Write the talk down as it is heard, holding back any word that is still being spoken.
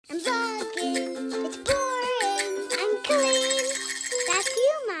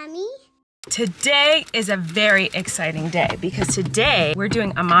Today is a very exciting day because today we're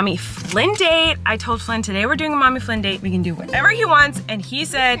doing a Mommy Flynn date. I told Flynn today we're doing a Mommy Flynn date. We can do whatever he wants, and he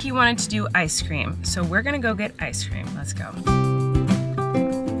said he wanted to do ice cream. So we're gonna go get ice cream. Let's go.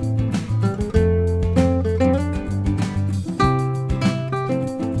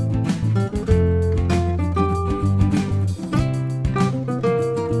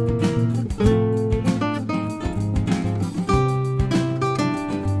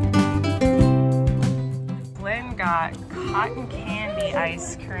 Cotton candy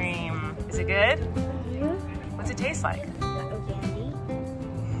ice cream. Is it good? Mm-hmm. What's it taste like? Cotton candy.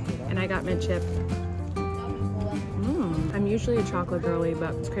 And I got mint chip. I'm usually a chocolate girly,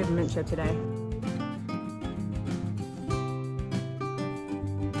 but it's craving mint chip today.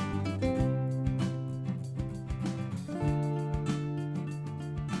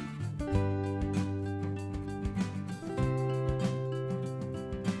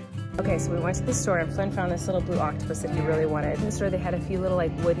 Okay, so we went to the store and Flynn found this little blue octopus that he really wanted. In the store they had a few little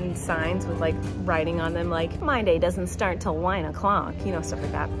like wooden signs with like writing on them like, my day doesn't start till 9 o'clock, you know, stuff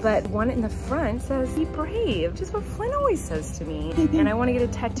like that. But one in the front says, be brave, just what Flynn always says to me. And I want to get a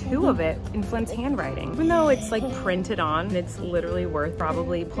tattoo of it in Flynn's handwriting. Even though it's like printed on and it's literally worth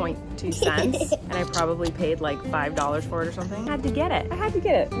probably 0.2 cents. And I probably paid like $5 for it or something. I had to get it. I had to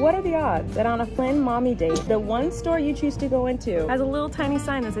get it. What are the odds that on a Flynn mommy date, the one store you choose to go into has a little tiny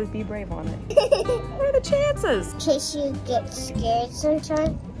sign that says be brave on it? What are the chances? In case you get scared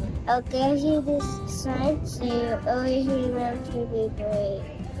sometimes, I'll give you this sign so you always remember to be brave.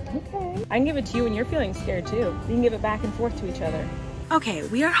 Okay. I can give it to you when you're feeling scared too. We can give it back and forth to each other. Okay,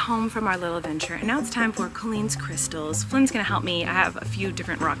 we are home from our little adventure, and now it's time for Colleen's crystals. Flynn's gonna help me. I have a few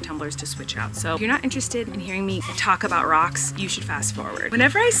different rock tumblers to switch out. So if you're not interested in hearing me talk about rocks, you should fast forward.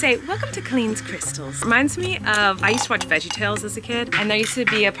 Whenever I say, welcome to Colleen's crystals, reminds me of, I used to watch VeggieTales as a kid, and there used to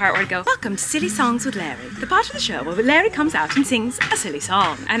be a part where I'd go, welcome to Silly Songs with Larry, the part of the show where Larry comes out and sings a silly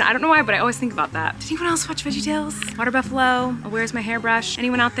song. And I don't know why, but I always think about that. Did anyone else watch VeggieTales? Water Buffalo? Where's my hairbrush?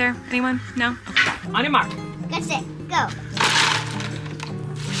 Anyone out there? Anyone? No? Okay. On your mark. That's it. Go.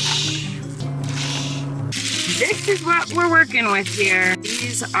 This is what we're working with here.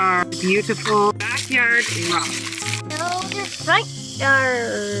 These are beautiful backyard rocks. No, they're front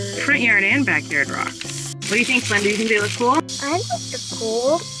yard. Front yard and backyard rocks. What do you think, Flynn? Do you think they look cool? I think they're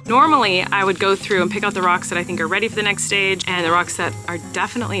cool. Normally, I would go through and pick out the rocks that I think are ready for the next stage and the rocks that are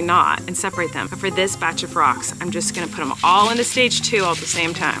definitely not and separate them. But for this batch of rocks, I'm just gonna put them all into stage 2 all at the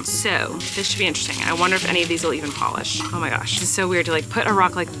same time. So this should be interesting. I wonder if any of these will even polish. Oh my gosh, this is so weird to like put a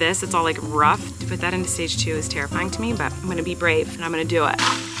rock like this. It's all like rough. To put that into stage 2 is terrifying to me, but I'm gonna be brave and I'm gonna do it.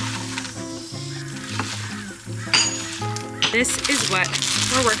 This is what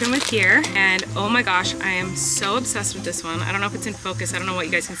we're working with here, and oh my gosh, I am so obsessed with this one. I don't know if it's in focus. I don't know what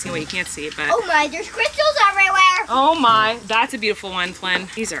you guys can see and what you can't see, but oh my, there's crystals everywhere. Oh my, that's a beautiful one, Flynn.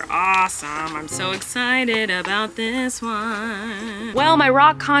 These are awesome. I'm so excited about this one. Well, my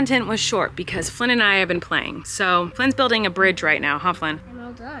rock content was short because Flynn and I have been playing. So Flynn's building a bridge right now, huh, Flynn? I'm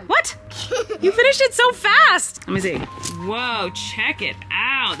all done. What? You finished it so fast. Let me see. Whoa, check it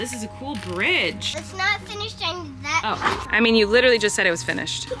out. This is a cool bridge. It's not finished on that. Oh, I mean, you literally just said it was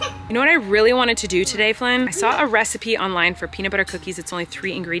finished. You know what I really wanted to do today, Flynn? I saw a recipe online for peanut butter cookies. It's only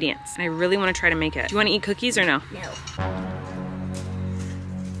 3 ingredients, and I really want to try to make it. Do you want to eat cookies or no? No.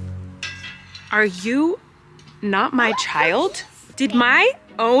 Are you not my child? Did my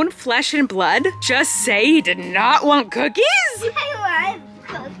own flesh and blood just say he did not want cookies? I want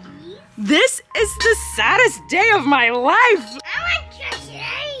cookies. This is the saddest day of my life. I want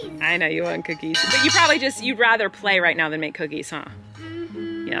cookies. I know you want cookies, but you probably just, you'd rather play right now than make cookies, huh?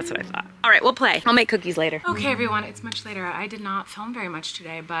 Yeah, that's what I thought. All right, we'll play. I'll make cookies later. Okay, everyone, it's much later. I did not film very much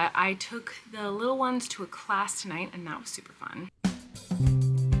today, but I took the little ones to a class tonight, and that was super fun.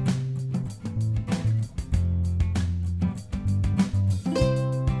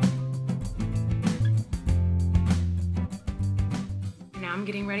 I'm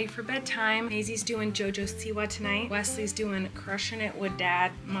getting ready for bedtime. Maisie's doing JoJo Siwa tonight. Wesley's doing Crushing It with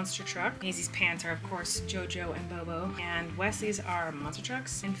Dad Monster Truck. Maisie's pants are, of course, JoJo and Bobo. And Wesley's are Monster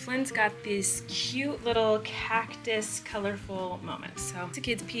Trucks. And Flynn's got this cute little cactus colorful moment. So it's the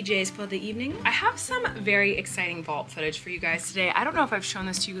kids' PJs for the evening. I have some very exciting vault footage for you guys today. I don't know if I've shown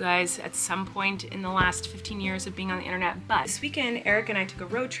this to you guys at some point in the last 15 years of being on the internet, but this weekend, Eric and I took a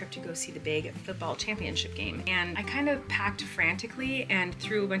road trip to go see the big football championship game. And I kind of packed frantically, and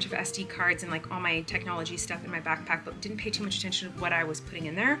through a bunch of SD cards and like all my technology stuff in my backpack, but didn't pay too much attention to what I was putting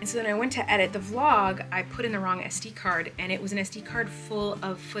in there. And so then I went to edit the vlog, I put in the wrong SD card, and it was an SD card full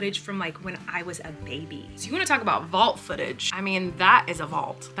of footage from like when I was a baby. So you wanna talk about vault footage. I mean, that is a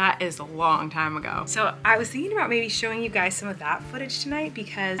vault. That is a long time ago. So I was thinking about maybe showing you guys some of that footage tonight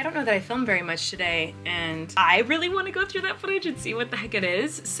because I don't know that I filmed very much today and I really wanna go through that footage and see what the heck it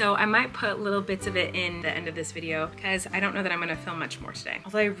is. So I might put little bits of it in the end of this video because I don't know that I'm gonna film much more today.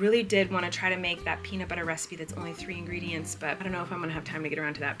 Although I really did wanna try to make that peanut butter recipe that's only 3 ingredients, but I don't know if I'm gonna have time to get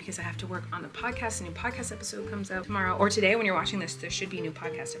around to that because I have to work on the podcast. A new podcast episode comes out tomorrow, or today when you're watching this, there should be a new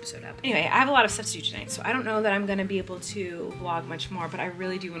podcast episode up. Anyway, I have a lot of stuff to do tonight, so I don't know that I'm gonna be able to vlog much more, but I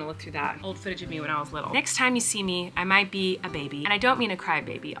really do wanna look through that old footage of me when I was little. Next time you see me, I might be a baby. And I don't mean a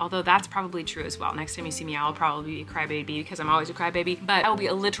crybaby, although that's probably true as well. Next time you see me, I'll probably be a crybaby because I'm always a crybaby, but I will be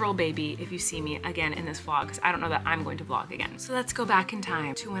a literal baby if you see me again in this vlog because I don't know that I'm going to vlog again. So let's go back in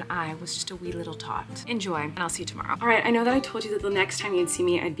time to when I was just a wee little tot. Enjoy, and I'll see you tomorrow. All right, I know that I told you that the next time you'd see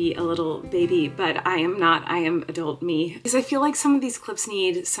me, I'd be a little baby, but I am not. I am adult me. Because I feel like some of these clips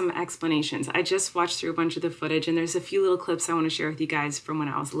need some explanations. I just watched through a bunch of the footage and there's a few little clips I want to share with you guys from when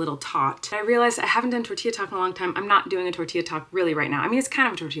I was a little tot. I realized I haven't done tortilla talk in a long time. I'm not doing a tortilla talk really right now. I mean, it's kind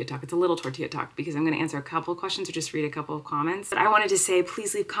of a tortilla talk. It's a little tortilla talk because I'm going to answer a couple of questions or just read a couple of comments. But I wanted to say,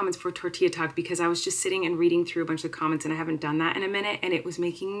 please leave comments for tortilla talk because I was just sitting and reading through a bunch of comments and I haven't done that in a minute and it was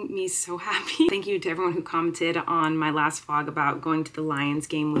making me so happy. Thank you to everyone who commented on my last vlog about going to the Lions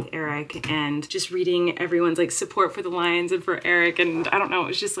game with Eric and just reading everyone's like support for the Lions and for Eric. And I don't know, it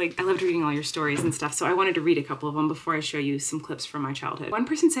was just like, I loved reading all your stories and stuff. So I wanted to read a couple of them before I show you some clips from my childhood. One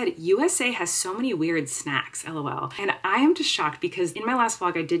person said, USA has so many weird snacks, LOL. And I am just shocked because in my last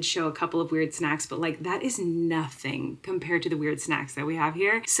vlog, I did show a couple of weird snacks, but like that is nothing compared to the weird snacks that we have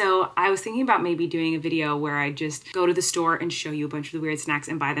here. So I was thinking about maybe doing a video where I just go to the store and show you a bunch of the weird snacks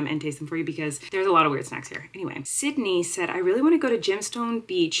and buy them and taste them for you because there's a lot of weird snacks here. Anyway, Sydney said, I really want to go to Gemstone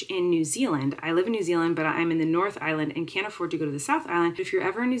Beach in New Zealand. I live in New Zealand, but I'm in the North Island and can't afford to go to the South Island. But if you're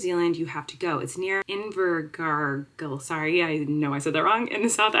ever in New Zealand, you have to go. It's near Invercargill. Sorry, I know I said that wrong, in the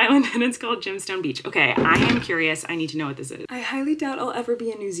South Island, and it's called Gemstone Beach. Okay, I am curious. I need to know what this is. I highly doubt I'll ever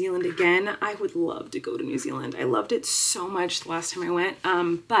be in New Zealand again. I would love to go to New Zealand. I loved it so much the last time I went.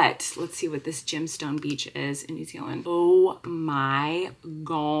 But let's see what this Gemstone Beach is in New Zealand. Oh my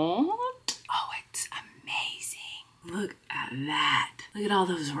God. Oh, it's amazing. Look at that. Look at all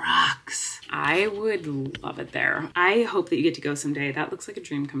those rocks. I would love it there. I hope that you get to go someday. That looks like a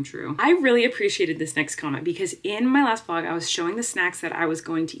dream come true. I really appreciated this next comment because in my last vlog, I was showing the snacks that I was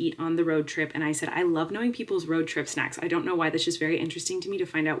going to eat on the road trip. And I said, I love knowing people's road trip snacks. I don't know why. That's just very interesting to me to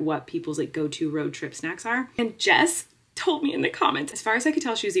find out what people's like go-to road trip snacks are. And Jess told me in the comments. As far as I could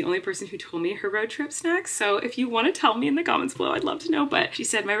tell, she was the only person who told me her road trip snacks. So if you want to tell me in the comments below, I'd love to know. But she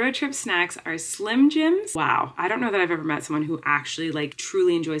said, my road trip snacks are Slim Jims. Wow. I don't know that I've ever met someone who actually like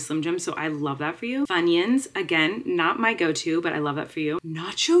truly enjoys Slim Jims. So I love that for you. Funyuns, again, not my go-to, but I love that for you.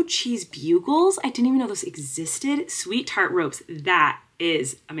 Nacho cheese bugles. I didn't even know those existed. Sweet tart ropes. That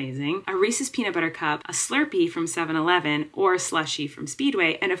is amazing. A Reese's peanut butter cup, a Slurpee from 7-Eleven, or a slushie from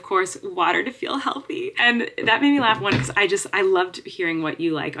Speedway, and of course, water to feel healthy. And that made me laugh, one, because I loved hearing what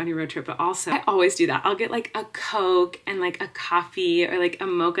you like on your road trip, but also I always do that. I'll get like a Coke and like a coffee or like a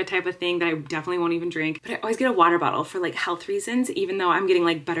mocha type of thing that I definitely won't even drink, but I always get a water bottle for like health reasons, even though I'm getting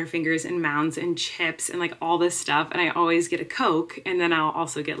like Butterfingers and Mounds and chips and like all this stuff, and I always get a Coke, and then I'll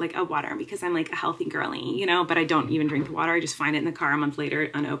also get like a water because I'm like a healthy girly, you know, but I don't even drink the water. I just find it in the car a month later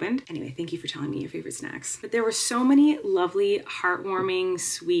unopened. Anyway, thank you for telling me your favorite snacks. But there were so many lovely, heartwarming,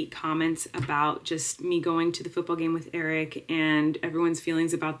 sweet comments about just me going to the football game with Eric and everyone's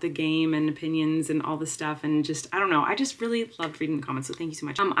feelings about the game and opinions and all this stuff. And just, I don't know, I just really loved reading the comments. So thank you so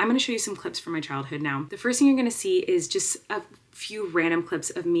much. I'm going to show you some clips from my childhood now. The first thing you're going to see is just a few random clips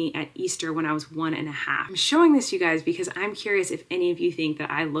of me at Easter when I was 1.5. I'm showing this to you guys because I'm curious if any of you think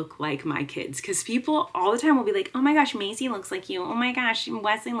that I look like my kids, because people all the time will be like, oh my gosh, Macy looks like you. Oh my gosh,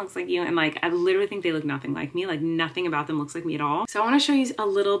 Wesley looks like you. And like, I literally think they look nothing like me. Like nothing about them looks like me at all. So I want to show you a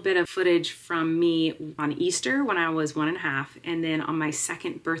little bit of footage from me on Easter when I was 1.5 and then on my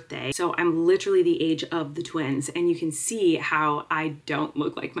 2nd birthday. So I'm literally the age of the twins and you can see how I don't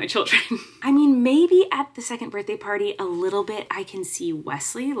look like my children. I mean, maybe at the 2nd birthday party a little bit, bit I can see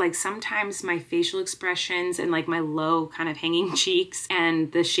Wesley. Like sometimes my facial expressions and like my low kind of hanging cheeks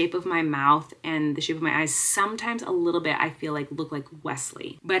and the shape of my mouth and the shape of my eyes, sometimes a little bit I feel like look like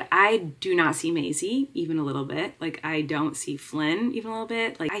Wesley. But I do not see Maisie even a little bit. Like I don't see Flynn even a little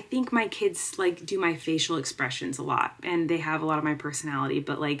bit. Like I think my kids like do my facial expressions a lot and they have a lot of my personality,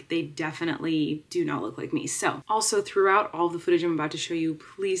 but like they definitely do not look like me. So also throughout all the footage I'm about to show you,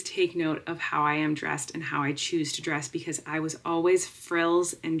 please take note of how I am dressed and how I choose to dress, because I was always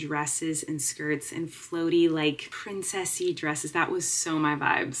frills and dresses and skirts and floaty like princessy dresses. That was so my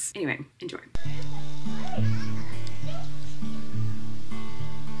vibes. Anyway, enjoy.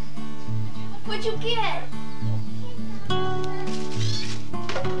 What'd you get?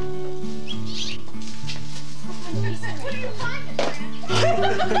 What are you finding?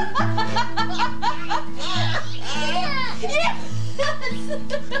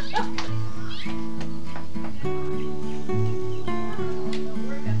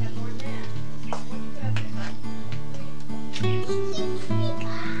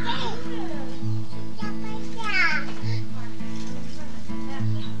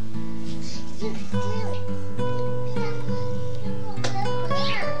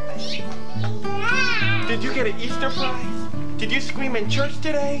 Did you get an Easter prize? Did you scream in church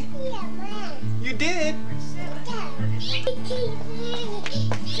today? Yeah, Mom. You did?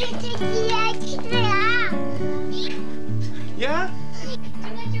 Yeah? Is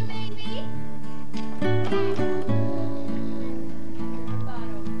that your baby?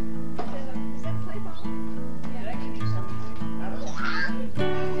 Is that a play ball? Yeah, that can do something.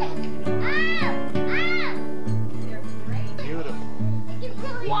 Beautiful.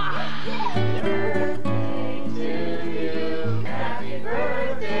 Wow! Happy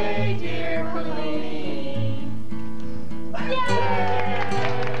birthday, dear Colleen.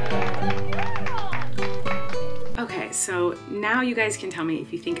 Okay, so now you guys can tell me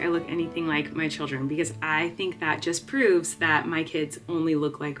if you think I look anything like my children, because I think that just proves that my kids only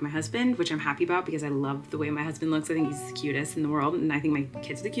look like my husband, which I'm happy about because I love the way my husband looks. I think he's the cutest in the world, and I think my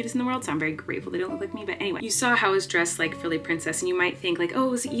kids are the cutest in the world, so I'm very grateful they don't look like me. But anyway, you saw how I was dressed like frilly princess, and you might think like, oh,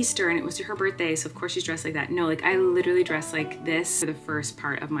 it was Easter and it was her birthday, so of course she's dressed like that. No, like I literally dressed like this for the first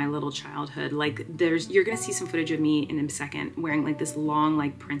part of my little childhood. Like you're gonna see some footage of me in a second wearing like this long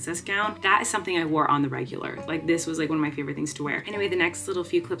like princess gown. That is something I wore on the regular. Like this was like one of my favorite things to wear. Anyway, the next little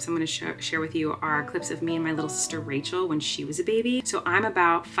few clips I'm gonna share with you are clips of me and my little sister Rachel when she was a baby. So I'm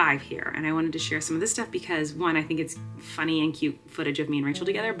about 5 here, and I wanted to share some of this stuff because one, I think it's funny and cute footage of me and Rachel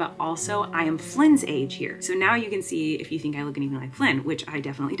together, but also I am Flynn's age here. So now you can see if you think I look anything like Flynn, which I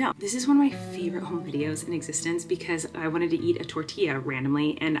definitely don't. This is one of my favorite home videos in existence because I wanted to eat a tortilla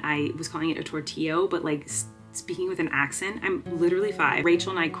randomly, and I was calling it a tortillo, but like speaking with an accent. I'm literally 5.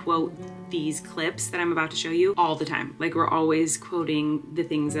 Rachel and I quote these clips that I'm about to show you all the time. Like we're always quoting the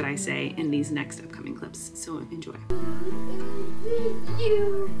things that I say in these next upcoming clips. So enjoy.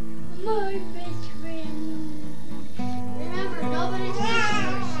 You, my best friend. Remember, nobody's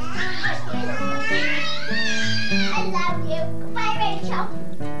I love you. Bye, Rachel.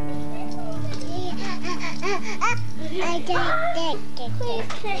 Please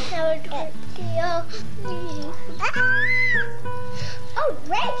take our tortilla. Oh,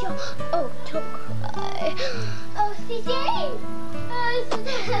 Rachel. Oh, don't cry. Oh, CJ.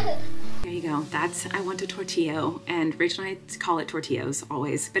 There you go. That's I want a tortillo, and Rachel and I call it tortillos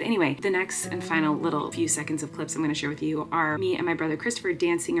always. But anyway, the next and final little few seconds of clips I'm going to share with you are me and my brother Christopher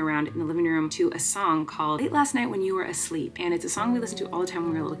dancing around in the living room to a song called Late Last Night When You Were Asleep. And it's a song we listened to all the time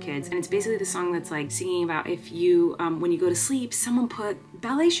when we were little kids. And it's basically the song that's like singing about if you, when you go to sleep, someone put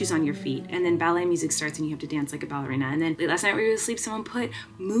ballet shoes on your feet, and then ballet music starts and you have to dance like a ballerina. And then late last night when you were asleep, someone put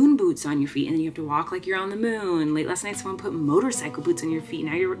moon boots on your feet, and then you have to walk like you're on the moon. Late last night, someone put motorcycle boots on your feet.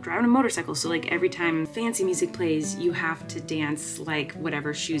 Now you're driving a motorcycle. So like every time fancy music plays, you have to dance like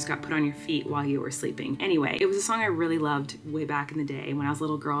whatever shoes got put on your feet while you were sleeping. Anyway, it was a song I really loved way back in the day when I was a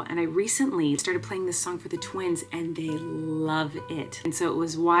little girl. And I recently started playing this song for the twins, and they love it. And so it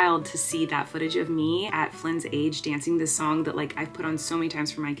was wild to see that footage of me at Flynn's age dancing this song that like I've put on so many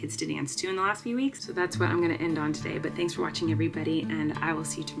times for my kids to dance to in the last few weeks. So that's what I'm gonna end on today. But thanks for watching, everybody, and I will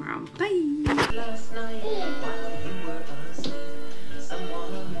see you tomorrow. Bye! Last night while you were asleep.